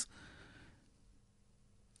mills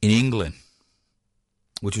in England,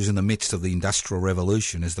 which was in the midst of the Industrial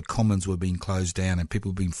Revolution, as the commons were being closed down and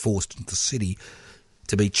people were being forced into the city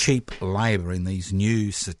to be cheap labour in these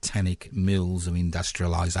new satanic mills of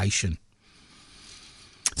industrialisation.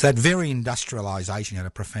 So that very industrialisation had a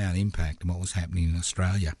profound impact on what was happening in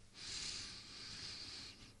Australia.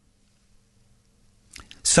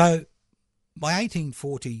 So by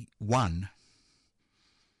 1841,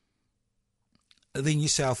 the New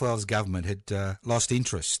South Wales government had lost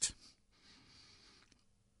interest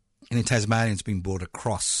in the Tasmanians being brought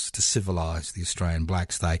across to civilise the Australian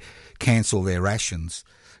blacks. They cancelled their rations.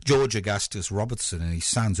 George Augustus Robertson and his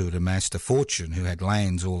sons, who had amassed a fortune, who had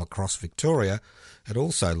lands all across Victoria, had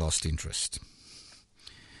also lost interest.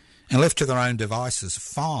 And left to their own devices,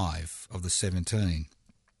 5 of the 17,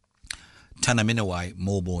 Tunnerminnerwait,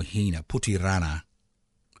 Morboyheenner, Putirana,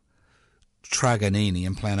 Truganini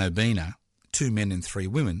and Planobina, 2 men and 3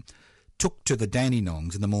 women, took to the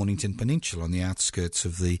Dandenongs in the Mornington Peninsula on the outskirts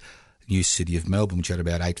of the new city of Melbourne, which had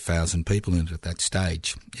about 8,000 people in it at that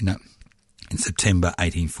stage, in September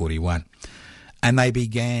 1841. And they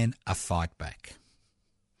began a fight back.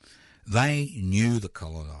 They knew the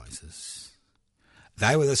colonisers.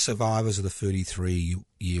 They were the survivors of the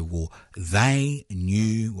 33-year war. They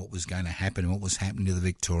knew what was going to happen and what was happening to the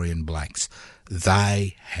Victorian blacks.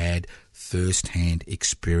 They had first-hand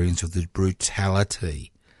experience of the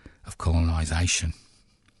brutality of colonisation.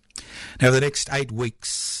 Now, the next 9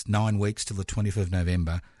 weeks till the 20th of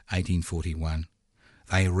November 1841,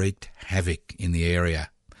 they wreaked havoc in the area,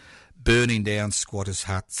 burning down squatters'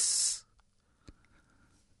 huts,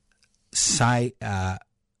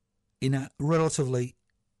 in a relatively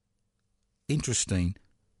interesting,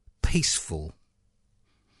 peaceful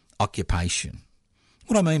occupation.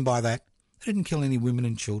 What I mean by that, they didn't kill any women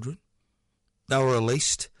and children. They were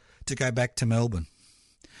released to go back to Melbourne.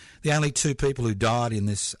 The only 2 people who died in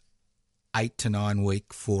this 8 to 9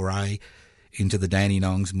 week foray into the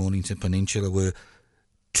Dandenongs, Mornington Peninsula, were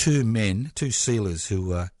 2 men, 2 sealers who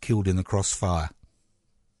were killed in the crossfire.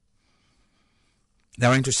 They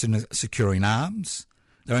were interested in securing arms,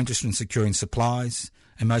 they were interested in securing supplies,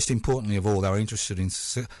 and most importantly of all, they were interested in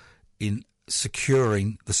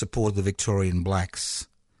securing the support of the Victorian blacks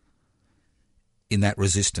in that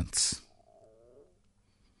resistance.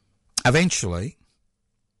 Eventually,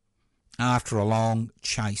 after a long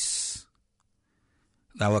chase,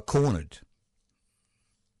 they were cornered.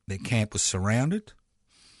 Their camp was surrounded.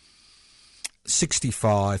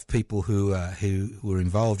 65 people who were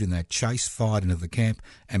involved in that chase fired into the camp,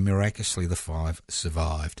 and miraculously the 5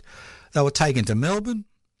 survived. They were taken to Melbourne,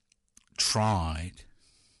 tried,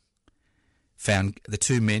 found the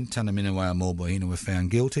 2 men, Tunnerminnerwait and Morboyheenner, were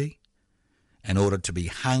found guilty and ordered to be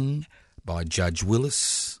hung by Judge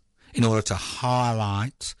Willis in order to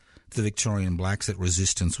highlight to the Victorian blacks that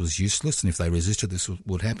resistance was useless, and if they resisted, this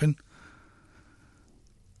would happen.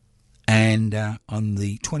 And on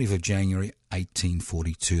the 20th of January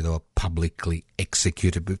 1842, they were publicly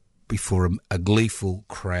executed before a gleeful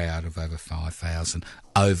crowd of over 5,000,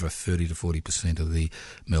 over 30 to 40% of the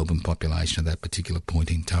Melbourne population at that particular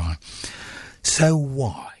point in time. So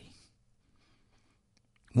why?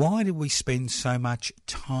 Why did we spend so much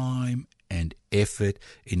time and effort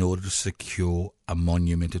in order to secure a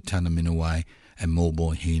monument to Tunnerminnerwait and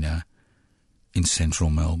Morboyheenner in central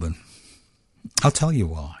Melbourne? I'll tell you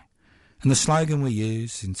why. And the slogan we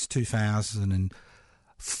used since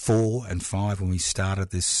 2004 and 5 when we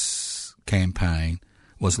started this campaign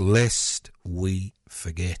was "Lest we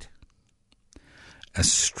forget."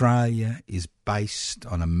 Australia is based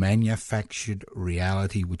on a manufactured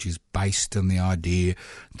reality which is based on the idea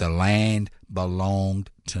the land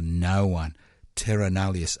belonged to no one. Terra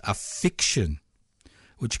nullius, a fiction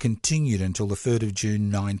which continued until the 3rd of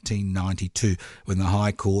June 1992, when the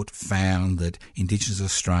High Court found that Indigenous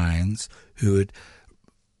Australians who had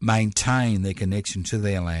maintained their connection to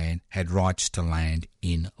their land had rights to land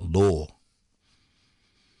in law.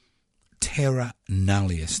 Terra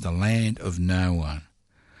nullius, the land of no one,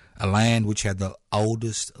 a land which had the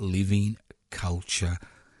oldest living culture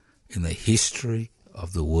in the history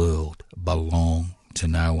of the world, belonged to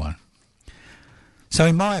no one. So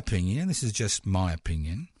in my opinion, and this is just my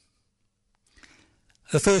opinion,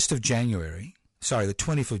 the 20th of January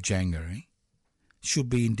should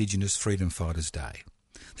be Indigenous Freedom Fighters Day.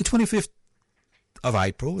 The 25th of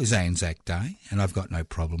April is Anzac Day, and I've got no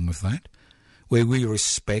problem with that, where we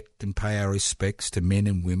respect and pay our respects to men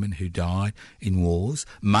and women who died in wars,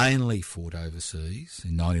 mainly fought overseas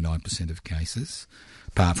in 99% of cases,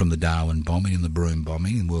 apart from the Darwin bombing and the Broome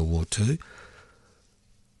bombing in World War II.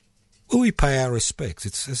 Well, we pay our respects.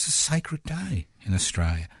 It's a sacred day in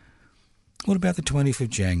Australia. What about the 20th of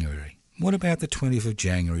January? What about the 20th of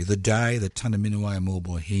January, the day that Tunnerminnerwait and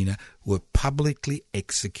Maulboyheenner were publicly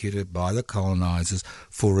executed by the colonisers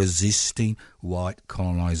for resisting white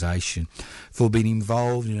colonisation, for being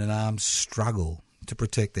involved in an armed struggle to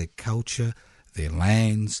protect their culture, their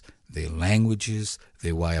lands, their languages,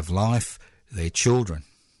 their way of life, their children?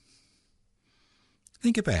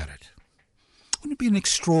 Think about it. Wouldn't it be an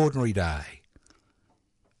extraordinary day?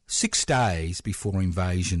 6 days before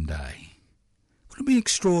Invasion Day. Wouldn't it be an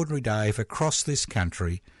extraordinary day if across this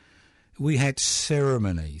country we had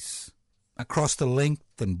ceremonies across the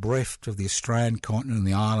length and breadth of the Australian continent and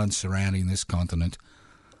the islands surrounding this continent?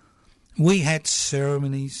 We had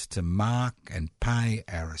ceremonies to mark and pay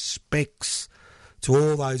our respects to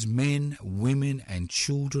all those men, women and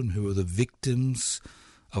children who were the victims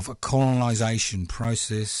of a colonisation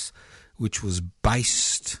process which was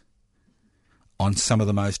based on some of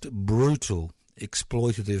the most brutal,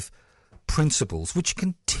 exploitative principles which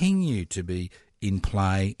continue to be in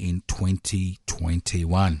play in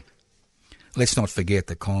 2021. Let's not forget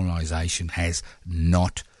that colonisation has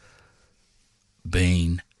not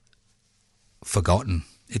been forgotten.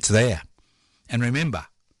 It's there. And remember,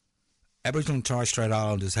 Aboriginal and Torres Strait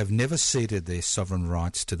Islanders have never ceded their sovereign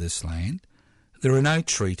rights to this land. There are no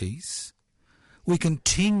treaties. We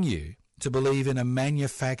continue to believe in a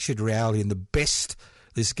manufactured reality, and the best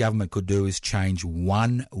this government could do is change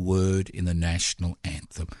one word in the national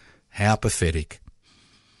anthem. How pathetic.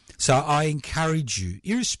 So I encourage you,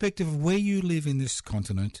 irrespective of where you live in this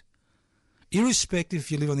continent, irrespective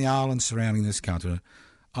if you live on the islands surrounding this continent,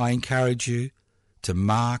 I encourage you to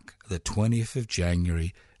mark the 20th of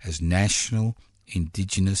January as National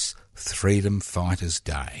Indigenous Freedom Fighters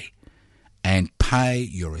Day and pay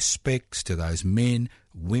your respects to those men,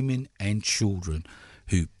 women and children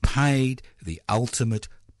who paid the ultimate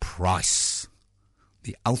price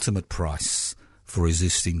for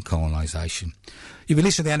resisting colonisation. You've been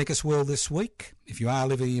listening to The Anarchist World this week. If you are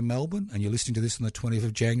living in Melbourne and you're listening to this on the 20th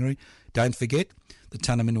of January, don't forget the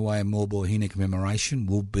Tunnerminnerwait and Maulboyheenner commemoration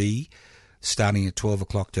will be starting at 12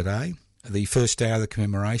 o'clock today. The first day of the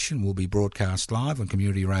commemoration will be broadcast live on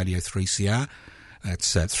Community Radio 3CR.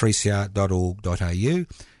 That's at 3cr.org.au.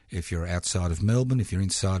 If you're outside of Melbourne, if you're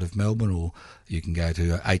inside of Melbourne, or you can go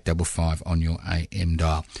to 855 on your AM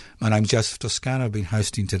dial. My name's Joseph Toscano. I've been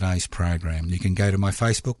hosting today's program. You can go to my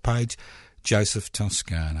Facebook page, Joseph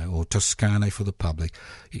Toscano, or Toscano for the public.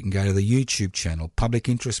 You can go to the YouTube channel, Public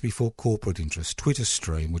Interest Before Corporate Interest, Twitter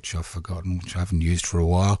stream, which I've forgotten, which I haven't used for a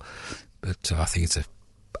while, but I think it's a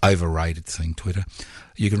overrated thing, Twitter.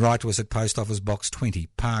 You can write to us at Post Office Box 20,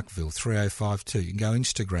 Parkville 3052. You can go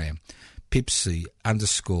Instagram,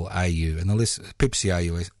 Pipsy_AU, and the list, Pipsy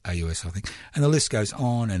AUS, I think, and the list goes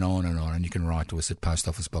on and on and on, and you can write to us at Post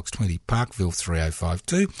Office Box 20, Parkville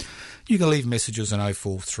 3052. You can leave messages on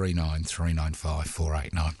 0439 395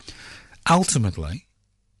 489. Ultimately,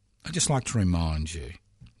 I'd just like to remind you,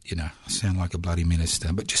 I sound like a bloody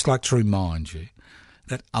minister, but just like to remind you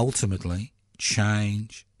that ultimately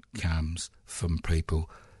change comes from people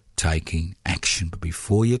taking action. But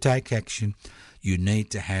before you take action, you need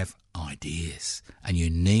to have ideas, and you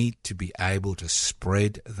need to be able to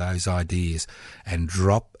spread those ideas and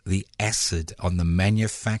drop the acid on the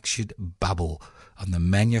manufactured bubble, on the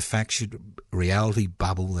manufactured reality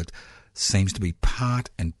bubble that seems to be part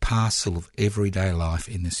and parcel of everyday life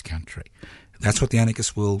in this country. That's what the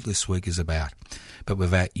Anarchist World this week is about. But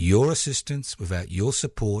without your assistance, without your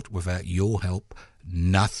support, without your help,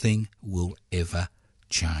 nothing will ever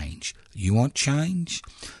change. You want change?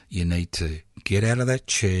 You need to get out of that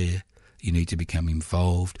chair. You need to become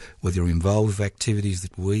involved. Whether you're involved with activities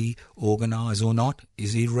that we organise or not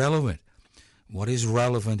is irrelevant. What is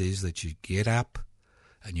relevant is that you get up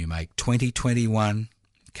and you make 2021,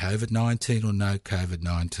 COVID-19 or no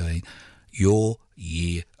COVID-19, your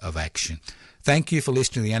year of action. Thank you for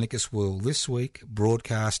listening to The Anarchist World this week,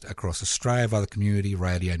 broadcast across Australia via the Community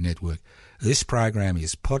Radio Network. This program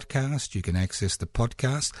is podcast. You can access the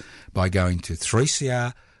podcast by going to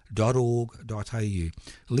 3cr.org.au.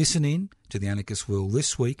 Listen in to The Anarchist World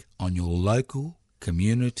this week on your local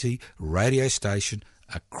community radio station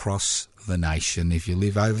across the nation. If you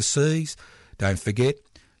live overseas, don't forget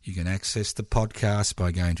You can access the podcast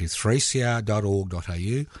by going to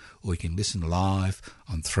 3cr.org.au, or you can listen live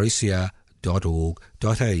on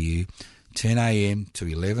 3cr.org.au, 10 a.m. to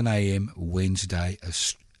 11 a.m. Wednesday,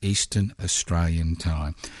 Eastern Australian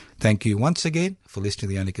time. Thank you once again for listening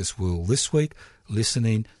to the Anarchist World this week,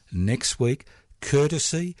 listening next week,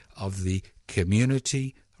 courtesy of the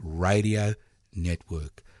Community Radio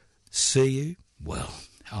Network. See you, well,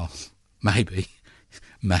 maybe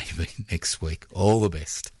next week. All the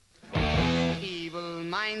best. Evil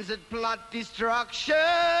minds that plot destruction,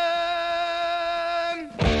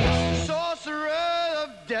 sorcerer of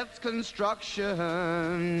death's construction.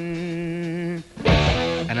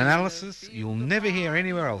 An analysis you'll never hear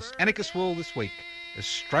anywhere else. Anarchist World this week.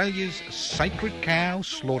 Australia's Sacred Cow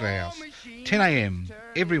Slaughterhouse. 10 a.m.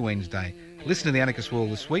 every Wednesday. Listen to the Anarchist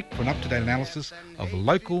World this week for an up-to-date analysis of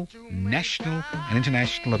local, national and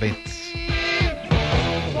international events.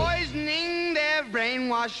 Poisoning their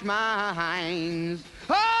brainwashed minds.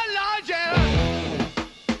 Oh, Lord, yeah.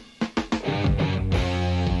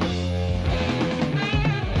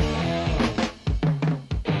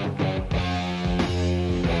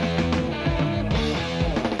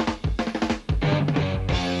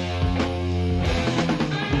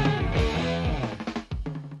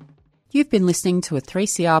 You've been listening to a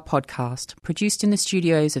 3CR podcast produced in the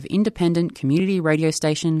studios of independent community radio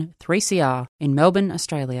station 3CR in Melbourne,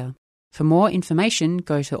 Australia. For more information,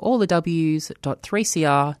 go to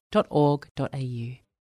allthews.3cr.org.au.